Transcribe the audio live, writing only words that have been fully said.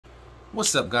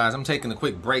What's up, guys? I'm taking a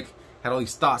quick break. Had all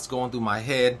these thoughts going through my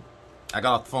head. I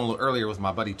got off the phone a little earlier with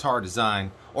my buddy Tar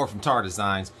Design, or from Tar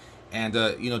Designs, and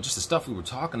just the stuff we were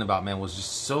talking about, man, was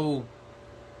just so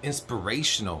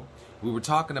inspirational. We were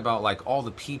talking about like all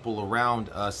the people around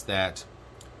us that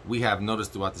we have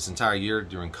noticed throughout this entire year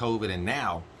during COVID, and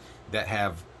now that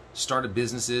have started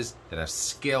businesses, that have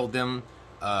scaled them,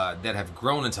 that have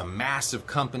grown into massive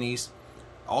companies.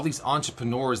 All these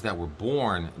entrepreneurs that were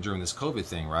born during this COVID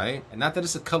thing, right? And not that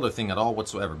it's a color thing at all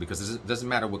whatsoever, because it doesn't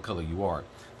matter what color you are.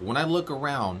 But when I look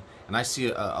around and I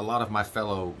see a lot of my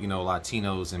fellow,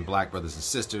 Latinos and black brothers and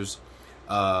sisters,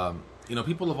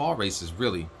 people of all races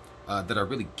really, that are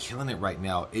really killing it right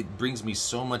now, it brings me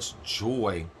so much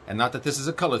joy. And not that this is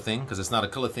a color thing, because it's not a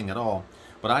color thing at all,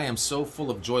 but I am so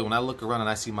full of joy when I look around and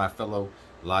I see my fellow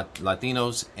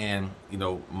Latinos and,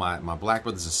 my black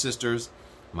brothers and sisters,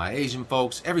 my Asian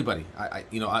folks, everybody.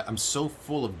 I'm so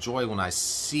full of joy when I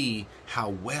see how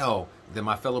well that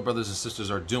my fellow brothers and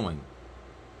sisters are doing.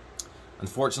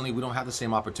 Unfortunately, we don't have the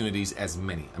same opportunities as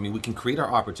many. I mean, we can create our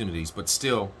opportunities, but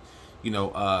still,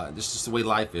 this is just the way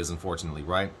life is, unfortunately,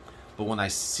 right? But when I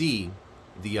see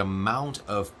the amount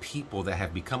of people that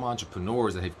have become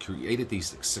entrepreneurs, that have created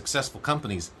these successful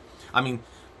companies, I mean,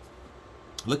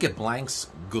 look at Blanks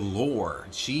Galore.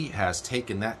 She has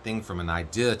taken that thing from an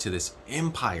idea to this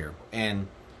empire. And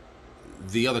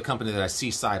the other company that I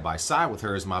see side by side with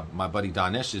her is my buddy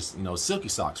Donesh's, Silky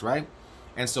Socks, right?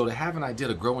 And so to have an idea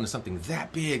to grow into something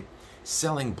that big,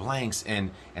 selling blanks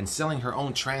and selling her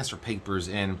own transfer papers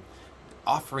and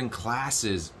offering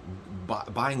classes,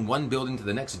 buying one building to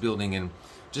the next building, and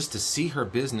just to see her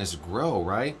business grow,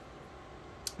 right?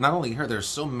 Not only her, there's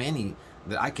so many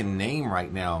that I can name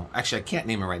right now. Actually, I can't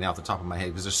name it right now off the top of my head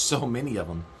because there's so many of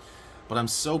them. But I'm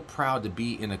so proud to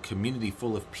be in a community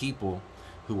full of people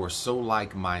who are so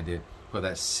like-minded, who have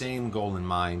that same goal in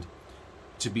mind,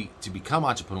 to become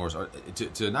entrepreneurs, or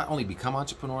to not only become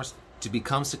entrepreneurs, to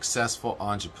become successful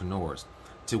entrepreneurs,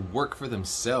 to work for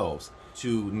themselves,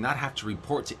 to not have to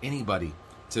report to anybody,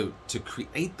 to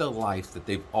create the life that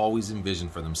they've always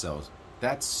envisioned for themselves.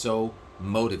 That's so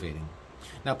motivating.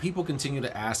 Now, people continue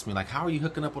to ask me, like, how are you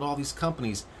hooking up with all these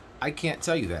companies? I can't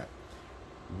tell you that.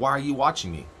 Why are you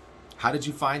watching me? How did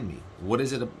you find me? What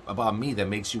is it about me that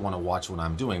makes you want to watch what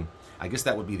I'm doing? I guess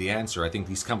that would be the answer. I think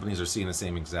these companies are seeing the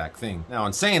same exact thing. Now,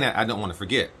 in saying that, I don't want to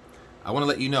forget. I want to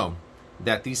let you know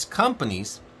that these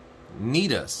companies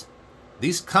need us.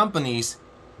 These companies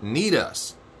need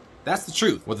us. That's the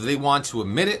truth. Whether they want to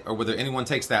admit it or whether anyone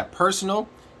takes that personal,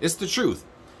 it's the truth.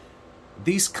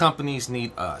 These companies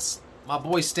need us. My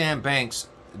boy Stan Banks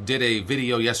did a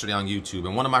video yesterday on YouTube,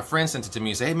 and one of my friends sent it to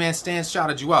me and said, "Hey man, Stan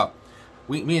shouted you out."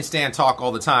 Me and Stan talk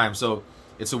all the time, so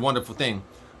it's a wonderful thing.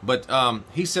 But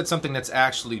he said something that's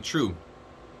actually true.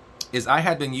 Is I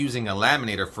had been using a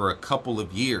laminator for a couple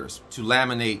of years to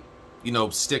laminate,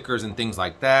 stickers and things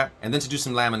like that, and then to do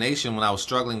some lamination when I was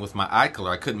struggling with my eye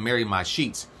color. I couldn't marry my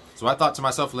sheets. So I thought to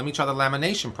myself, let me try the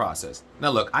lamination process. Now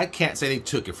look, I can't say they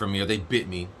took it from me or they bit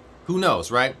me. Who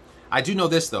knows, right? I do know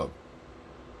this though,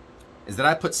 is that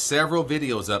I put several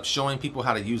videos up showing people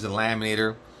how to use a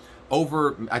laminator.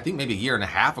 Over, I think maybe a year and a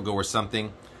half ago or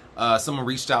something, someone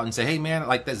reached out and said, "Hey man,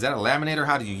 like, is that a laminator?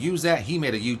 How do you use that?" He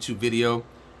made a YouTube video.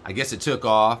 I guess it took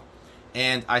off.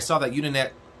 And I saw that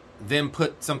Uninet then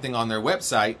put something on their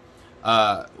website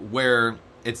where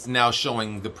it's now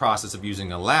showing the process of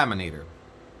using a laminator.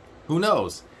 Who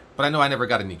knows? But I know I never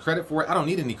got any credit for it. I don't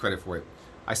need any credit for it.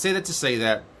 I say that to say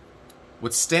that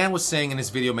what Stan was saying in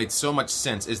his video made so much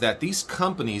sense, is that these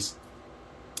companies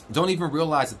don't even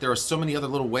realize that there are so many other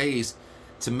little ways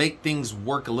to make things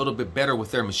work a little bit better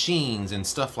with their machines and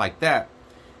stuff like that.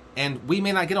 And we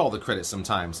may not get all the credit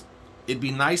sometimes. It'd be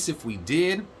nice if we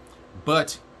did,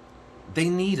 but they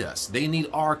need us. They need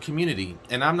our community.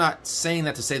 And I'm not saying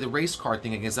that to say the race card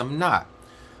thing against, I'm not.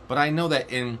 But I know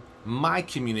that in my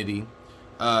community,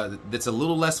 that's a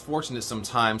little less fortunate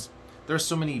sometimes, there's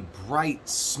so many bright,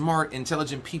 smart,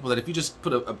 intelligent people that if you just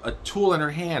put a tool in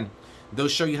their hand, they'll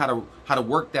show you how to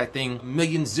work that thing a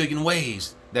million zillion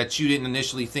ways that you didn't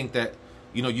initially think that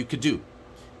you could do.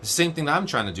 The same thing that I'm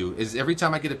trying to do is every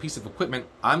time I get a piece of equipment,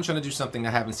 I'm trying to do something I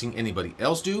haven't seen anybody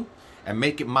else do and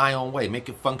make it my own way, make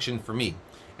it function for me.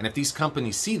 And if these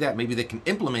companies see that, maybe they can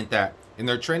implement that in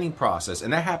their training process,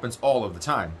 and that happens all of the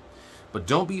time. But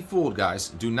don't be fooled, guys.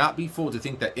 Do not be fooled to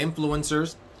think that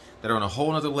influencers that are on a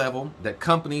whole nother level, that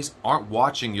companies aren't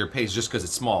watching your page just because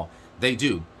it's small. They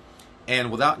do.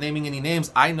 And without naming any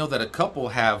names, I know that a couple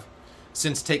have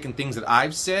since taken things that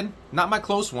I've said, not my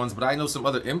close ones, but I know some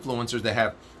other influencers that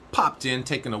have popped in,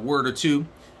 taken a word or two,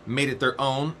 made it their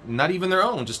own, not even their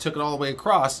own, just took it all the way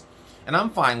across, And I'm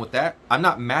fine with that. I'm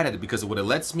not mad at it, because what it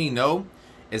lets me know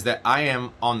is that I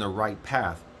am on the right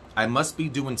path. I must be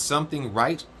doing something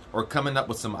right, or coming up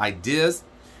with some ideas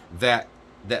that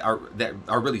are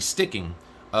really sticking,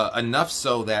 enough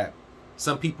so that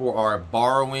some people are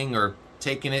borrowing or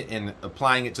taking it and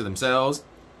applying it to themselves.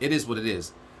 It is what it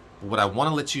is. But what I want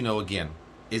to let you know again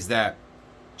is that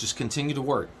just continue to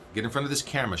work. Get in front of this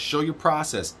camera. Show your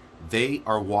process. They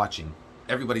are watching.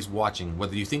 Everybody's watching.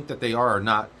 Whether you think that they are or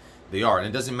not, they are. And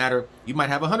it doesn't matter. You might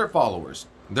have 100 followers.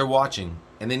 They're watching.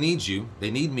 And they need you. They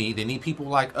need me. They need people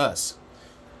like us.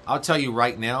 I'll tell you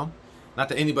right now, not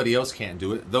that anybody else can't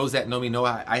do it. Those that know me know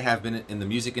I have been in the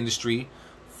music industry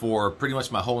for pretty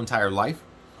much my whole entire life.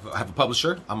 I have a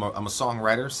publisher. I'm a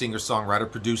songwriter,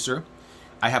 singer-songwriter, producer.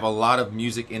 I have a lot of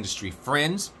music industry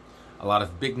friends, a lot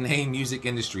of big name music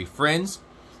industry friends.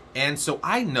 And so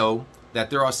I know that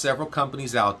there are several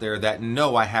companies out there that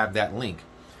know I have that link.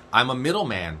 I'm a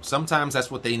middleman. Sometimes that's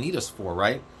what they need us for,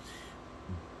 right?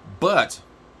 But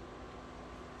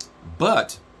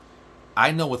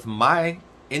I know with my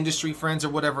industry friends or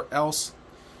whatever else,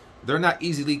 they're not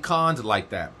easily conned like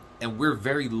that. And we're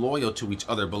very loyal to each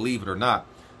other, believe it or not.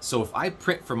 So if I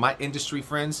print for my industry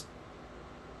friends,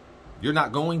 you're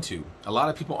not going to. A lot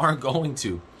of people aren't going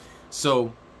to.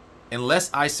 So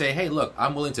unless I say, hey, look,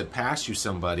 I'm willing to pass you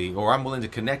somebody, or I'm willing to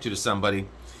connect you to somebody,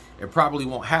 it probably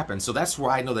won't happen. So that's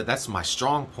where I know that that's my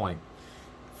strong point.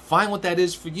 Find what that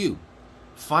is for you.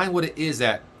 Find what it is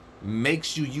that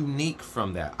makes you unique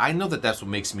from that. I know that that's what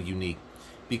makes me unique,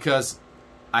 because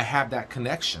I have that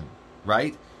connection,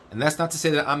 right? And that's not to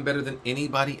say that I'm better than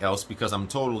anybody else, because I'm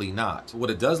totally not. What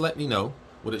it does let me know,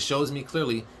 what it shows me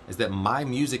clearly, is that my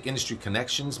music industry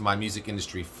connections, my music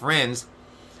industry friends,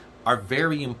 are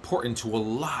very important to a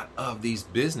lot of these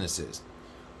businesses.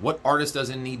 What artist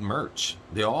doesn't need merch?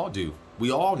 They all do.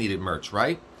 We all needed merch,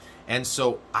 right? And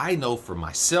so I know for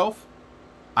myself,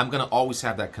 I'm going to always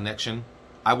have that connection.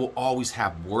 I will always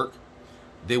have work.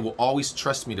 They will always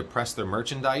trust me to press their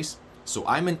merchandise. So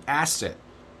I'm an asset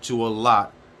to a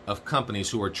lot of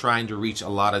companies who are trying to reach a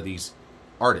lot of these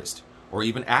artists or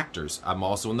even actors. I'm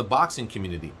also in the boxing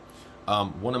community.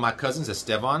 One of my cousins,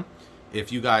 Esteban,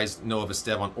 if you guys know of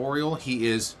Esteban Oriol, he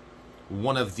is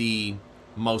one of the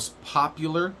most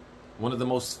popular, one of the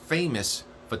most famous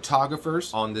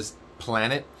photographers on this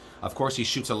planet. Of course, he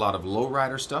shoots a lot of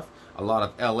lowrider stuff, a lot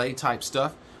of LA type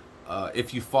stuff.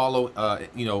 If you follow,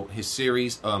 you know, his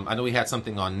series, I know he had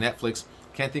something on Netflix.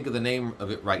 Can't think of the name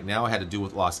of it right now. It had to do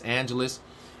with Los Angeles,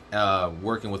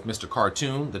 working with Mr.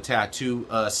 Cartoon, the tattoo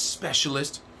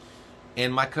specialist.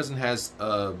 And my cousin has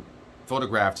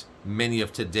photographed many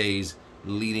of today's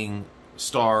leading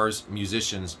stars,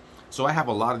 musicians. So I have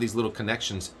a lot of these little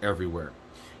connections everywhere.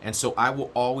 And so I will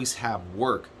always have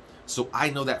work. So I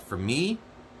know that for me,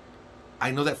 I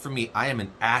am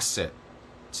an asset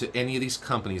to any of these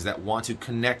companies that want to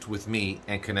connect with me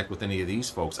and connect with any of these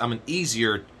folks. I'm an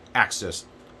easier access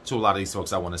to a lot of these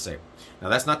folks, I want to say. Now,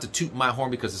 that's not to toot my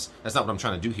horn, because that's not what I'm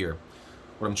trying to do here.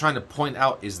 What I'm trying to point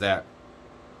out is that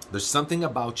there's something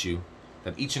about you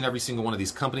that each and every single one of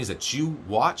these companies that you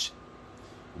watch,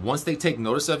 once they take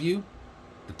notice of you,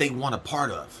 that they want a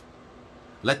part of.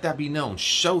 Let that be known.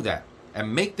 Show that.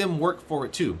 And make them work for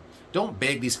it too. Don't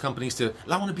beg these companies to,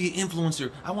 I want to be an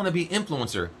influencer. I want to be an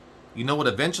influencer. You know what?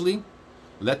 Eventually,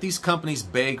 let these companies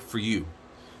beg for you.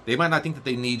 They might not think that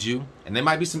they need you. And there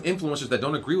might be some influencers that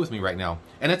don't agree with me right now.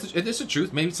 And it's the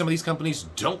truth. Maybe some of these companies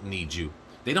don't need you.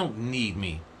 They don't need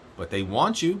me. But they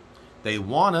want you. They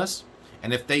want us.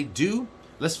 And if they do,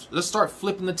 let's start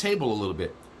flipping the table a little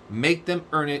bit. Make them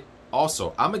earn it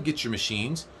also. I'm going to get your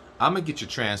machines. I'm going to get your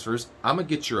transfers. I'm going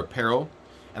to get your apparel.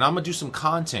 And I'm going to do some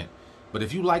content. But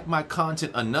if you like my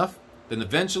content enough, then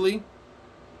eventually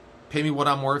pay me what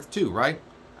I'm worth too, right?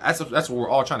 That's what we're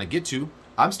all trying to get to.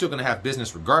 I'm still going to have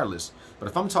business regardless. But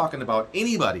if I'm talking about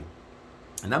anybody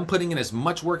and I'm putting in as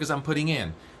much work as I'm putting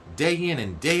in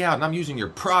and day out, and I'm using your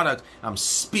product, I'm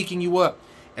speaking you up,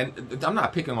 and I'm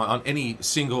not picking on any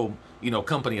single, you know,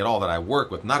 company at all that I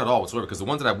work with, not at all whatsoever, because the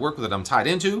ones that I work with that I'm tied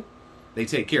into, they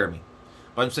take care of me.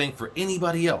 But I'm saying for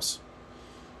anybody else,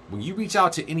 when you reach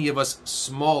out to any of us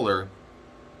smaller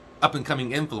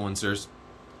up-and-coming influencers,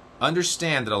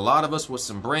 understand that a lot of us with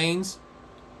some brains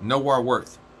know our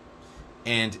worth.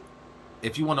 And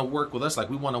if you want to work with us like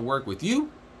we want to work with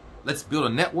you, let's build a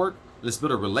network. Let's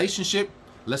build a relationship.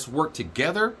 Let's work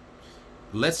together.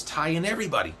 Let's tie in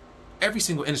everybody. Every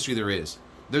single industry there is.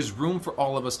 There's room for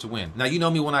all of us to win. Now, you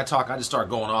know me, when I talk, I just start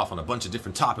going off on a bunch of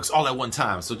different topics all at one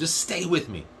time. So just stay with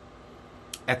me.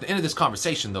 At the end of this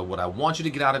conversation, though, what I want you to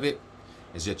get out of it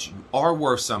is that you are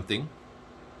worth something.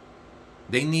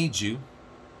 They need you.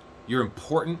 You're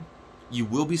important. You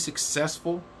will be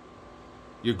successful.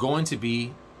 You're going to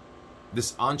be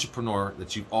this entrepreneur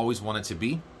that you've always wanted to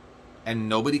be, and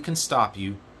nobody can stop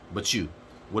you but you.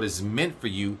 What is meant for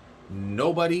you,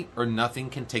 nobody or nothing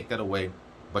can take that away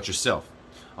but yourself.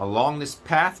 Along this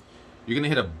path, you're going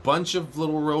to hit a bunch of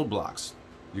little roadblocks.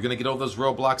 You're going to get over those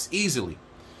roadblocks easily.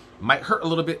 It might hurt a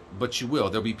little bit, but you will.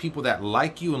 There'll be people that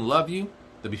like you and love you.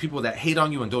 There'll be people that hate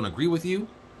on you and don't agree with you.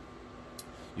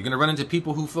 You're going to run into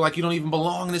people who feel like you don't even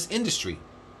belong in this industry.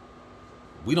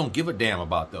 We don't give a damn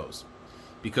about those.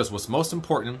 Because what's most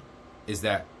important is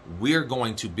that we're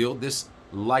going to build this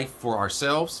life for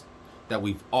ourselves that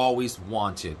we've always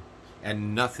wanted.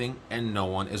 And nothing and no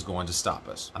one is going to stop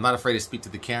us. I'm not afraid to speak to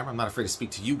the camera. I'm not afraid to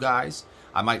speak to you guys.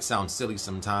 I might sound silly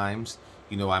sometimes.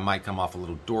 You know, I might come off a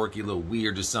little dorky, a little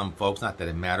weird to some folks. Not that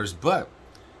it matters, but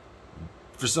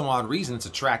for some odd reason, it's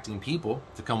attracting people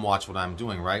to come watch what I'm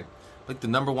doing, right? I think the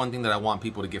number one thing that I want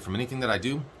people to get from anything that I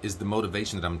do is the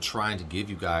motivation that I'm trying to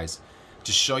give you guys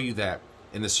to show you that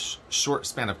in this short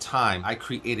span of time, I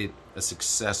created a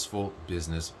successful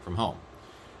business from home.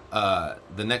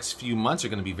 The next few months are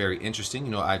going to be very interesting.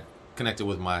 You know, I connected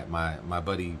with my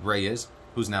buddy Reyes,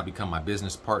 who's now become my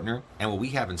business partner. And what we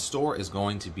have in store is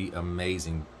going to be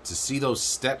amazing. To see those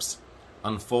steps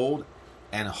unfold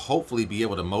and hopefully be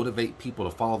able to motivate people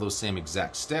to follow those same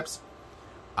exact steps,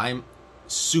 I'm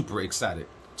super excited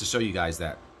to show you guys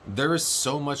that. There is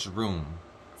so much room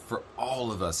for all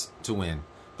of us to win.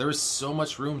 There is so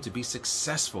much room to be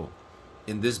successful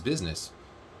in this business.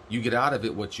 You get out of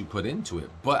it what you put into it.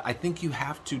 But I think you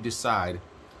have to decide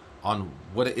on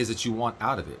what it is that you want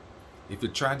out of it. If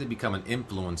you're trying to become an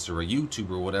influencer, a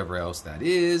YouTuber, or whatever else that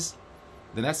is,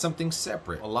 then that's something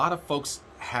separate. A lot of folks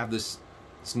have this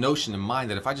notion in mind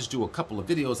that if I just do a couple of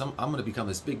videos, I'm going to become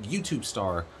this big YouTube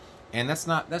star. And that's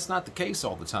not the case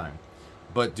all the time.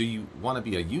 But do you want to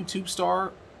be a YouTube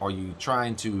star? Are you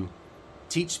trying to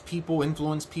teach people,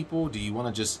 influence people? Do you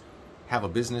want to just have a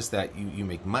business that you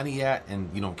make money at and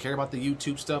you don't care about the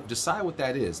YouTube stuff? Decide what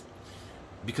that is.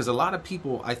 Because a lot of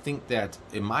people, I think that,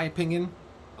 in my opinion,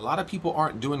 a lot of people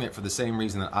aren't doing it for the same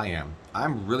reason that I am.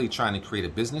 I'm really trying to create a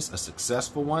business, a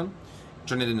successful one,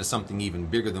 turn it into something even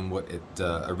bigger than what it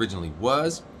originally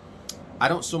was. I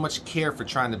don't so much care for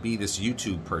trying to be this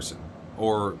YouTube person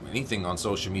or anything on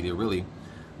social media, really.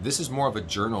 This is more of a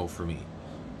journal for me.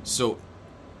 So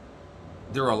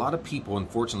there are a lot of people,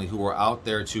 unfortunately, who are out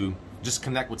there to just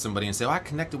connect with somebody and say, oh, I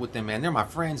connected with them, man. They're my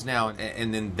friends now.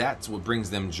 And then that's what brings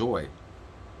them joy.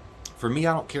 For me,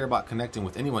 I don't care about connecting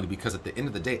with anyone because at the end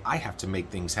of the day, I have to make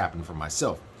things happen for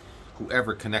myself.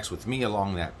 Whoever connects with me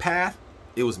along that path,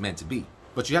 it was meant to be.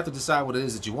 But you have to decide what it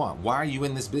is that you want. Why are you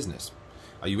in this business?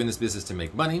 Are you in this business to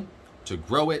make money, to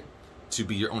grow it, to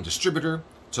be your own distributor,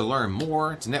 to learn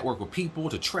more, to network with people,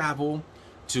 to travel,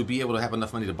 to be able to have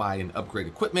enough money to buy and upgrade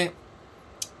equipment?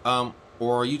 Or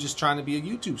are you just trying to be a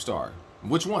YouTube star?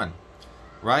 Which one?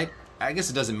 Right? I guess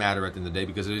it doesn't matter at the end of the day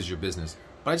because it is your business.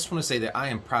 But I just want to say that I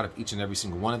am proud of each and every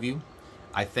single one of you.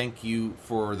 I thank you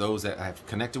for those that have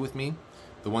connected with me,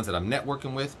 the ones that I'm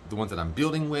networking with, the ones that I'm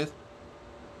building with,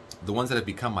 the ones that have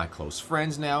become my close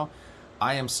friends now.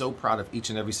 I am so proud of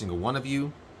each and every single one of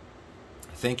you.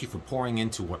 Thank you for pouring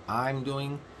into what I'm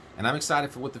doing, and I'm excited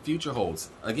for what the future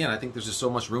holds. Again, I think there's just so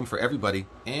much room for everybody,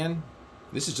 and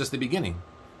this is just the beginning.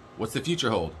 What's the future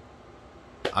hold?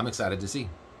 I'm excited to see.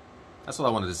 That's all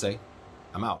I wanted to say.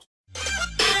 I'm out.